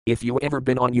If you ever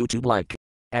been on YouTube like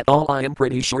at all, I am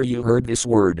pretty sure you heard this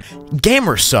word.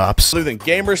 Gamersupps. Other than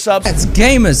Gamersupps. That's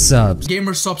Gamersupps.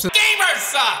 Gamersupps.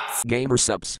 Gamersupps.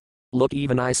 Gamersupps. Look,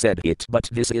 even I said it, but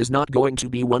this is not going to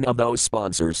be one of those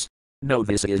sponsors. No,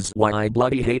 this is why I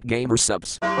bloody hate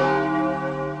Gamersupps.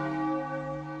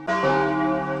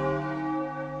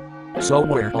 So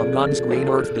where on God's green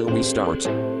earth do we start?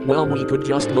 Well, we could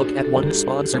just look at one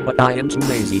sponsor, but I am too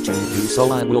lazy to do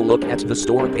so. I will look at the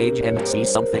store page and see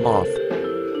something off.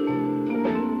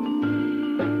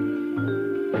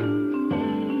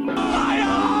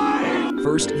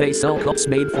 First, they sell cups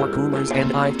made for coolers,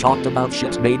 and I've talked about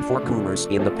shit made for coolers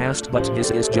in the past, but this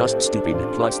is just stupid.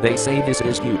 Plus, they say this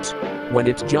is cute, when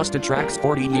it just attracts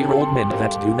 40-year-old men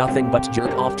that do nothing but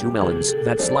jerk off to melons.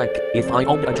 That's like if I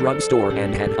owned a drugstore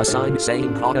and had a sign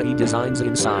saying Kawaii designs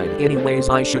inside. Anyways,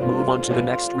 I should move on to the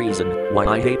next reason why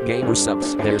I hate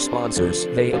Gamersupps. Their sponsors,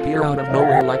 they appear out of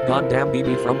nowhere like goddamn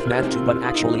BB from FNAF 2, but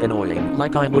actually annoying.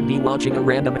 Like I would be watching a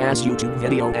random ass YouTube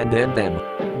video and then them.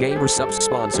 Gamersupps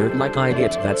sponsored, like I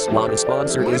get that's what a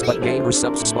sponsor is, but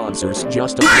Gamersupps sponsors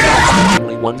just appear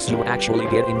only once you actually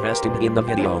get invested in the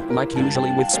video. Like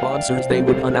usually with sponsors, they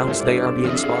would announce they are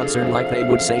being sponsored, like they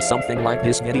would say something like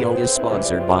this video is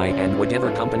sponsored by and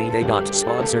whatever company they got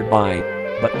sponsored by.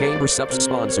 But Gamersupps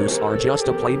sponsors are just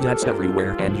a play that's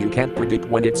everywhere, and you can't predict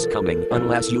when it's coming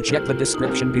unless you check the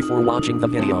description before watching the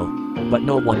video. But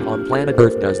no one on planet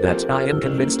Earth does that. I am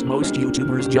convinced most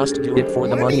YouTubers just do it for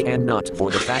the money and not for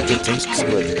the fact it tastes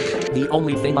good. The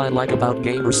only thing I like about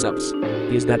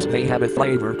Gamersupps is that they have a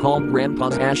flavor called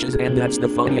Grandpa's Ashes, and that's the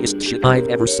funniest shit I've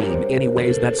ever seen.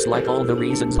 Anyways, that's like all the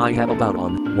reasons I have about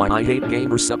on why I hate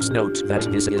Gamersupps. Note that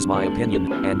this is my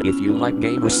opinion, and if you like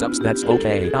Gamersupps, that's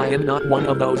okay. I am not one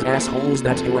of those assholes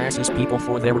that harasses people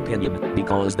for their opinion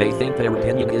because they think their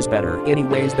opinion is better.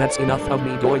 Anyways, that's enough of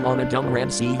me going on a dumb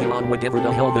rant. See you on whatever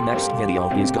the hell the next video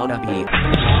is gonna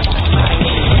be.